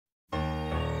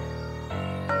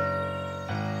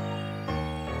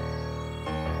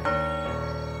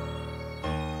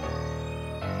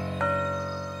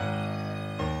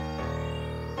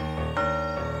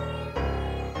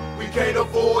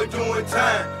afford doing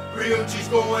time. Real G's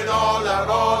going all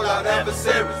out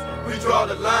adversaries. We draw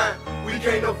the line, we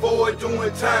can't afford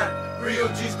doing time. Real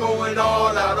G's going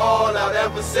all out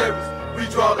adversaries. We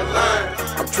draw the line.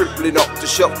 I'm tripling off the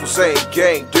shuffle, same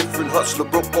gang, different hustler,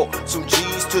 broke off some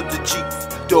G's to the chief.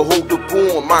 To hold the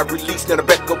on my release, now I'm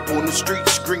back up on the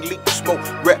streets. Green leaf, smoke,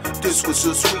 rap, this was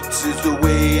so sweet. Is the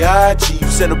way I chief,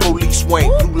 send a police swing.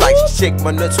 Blue lights, check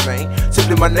my nuts, man.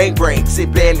 Simply my name brain,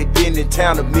 said barely been in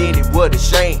town a minute, what a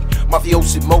shame.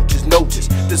 Mafiosi mochas notice,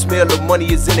 the smell of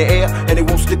money is in the air, and they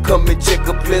wants to come and check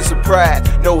a place of pride.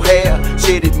 No hair,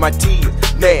 shedded my tears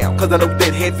now, cause I know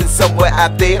that heaven's somewhere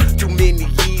out there. Too many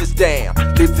years down,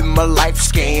 living my life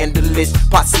scandalous,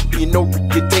 possibly no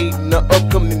regurgitating the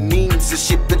upcoming means of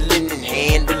shipping and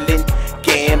handling,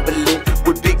 gambling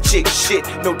with big chick shit.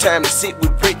 No time to sit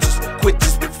with riches,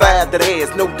 quitches with fire that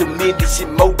has no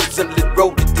diminishing motives unless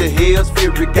rolled to hell's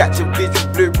fury. Got your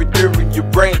vision blurry during your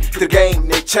brain. The game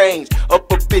that changed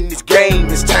up in this game.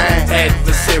 It's time.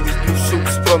 Adversaries do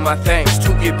suits for my things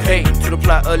to get paid, to the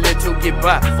plot a little get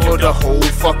by for the whole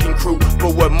fucking crew.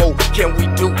 But what more can we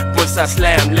do? Once I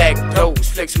slam lactose,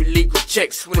 flex with legal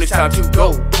checks when it's time to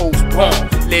go.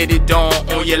 Postpone, let it dawn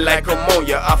on you like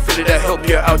ammonia. I feel it to help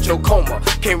you out your coma.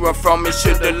 Can't run from it,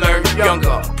 should've learned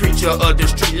younger. Preacher of the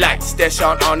street lights, that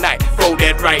shine all night for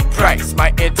that right price.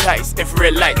 Might entice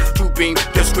infrared light to beam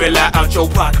the skrilla out your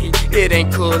pocket. It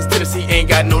ain't cause Tennessee ain't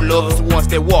got no lovers, the ones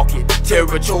that walk it.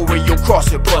 Territorial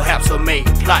crossing, perhaps a maid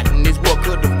plotting is what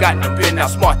could've gotten him. Been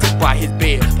outsmarted by his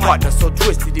bed partner, so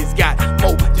twisted he's got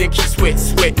more than keep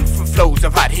sweating for flows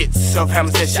of hot hits of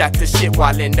hammers that shot the shit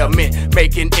while in the mint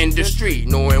making industry.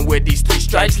 Knowing where these three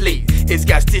strikes lead, it's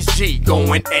got this G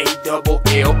going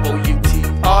A-double-L-O-U-T.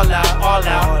 All out, all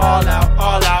out, all out,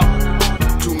 all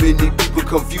out. Too many people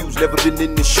confused, never been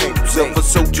in the shoes of a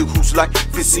soldier who's like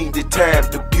 15 the time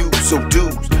to abuse. So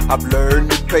dudes, I've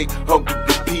learned to pay hungry,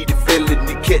 repeated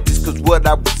felony catches, cause what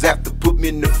I was after put me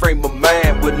in the frame of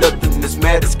mind where nothing is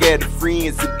matter. Scattered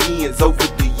friends and ends over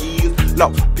the years,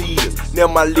 lost peers. Now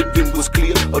my living was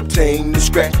clear, obtained the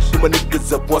scratch. Put my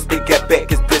niggas up once they got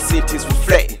back, as their sentence was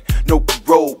flattened. No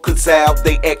parole, cause how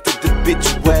they acted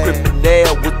habitual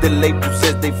criminal with the labels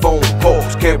as they phone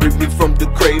calls. Carried me from the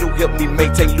cradle, helped me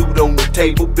maintain loot on the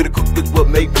table. Bitter cook is what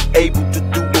made me able to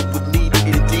do what was needed.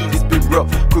 Indeed, it's been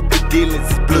rough, crooked dealings,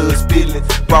 it's blood spilling.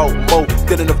 Brought more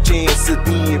than enough chance of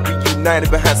being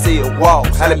reunited behind cell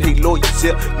walls. How they pay lawyers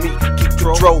help me keep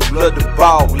control of the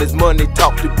ball. As money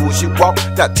talk, the bullshit walk.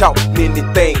 That talk many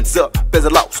things up as a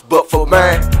loss, but for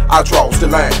mine, I draws the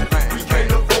line.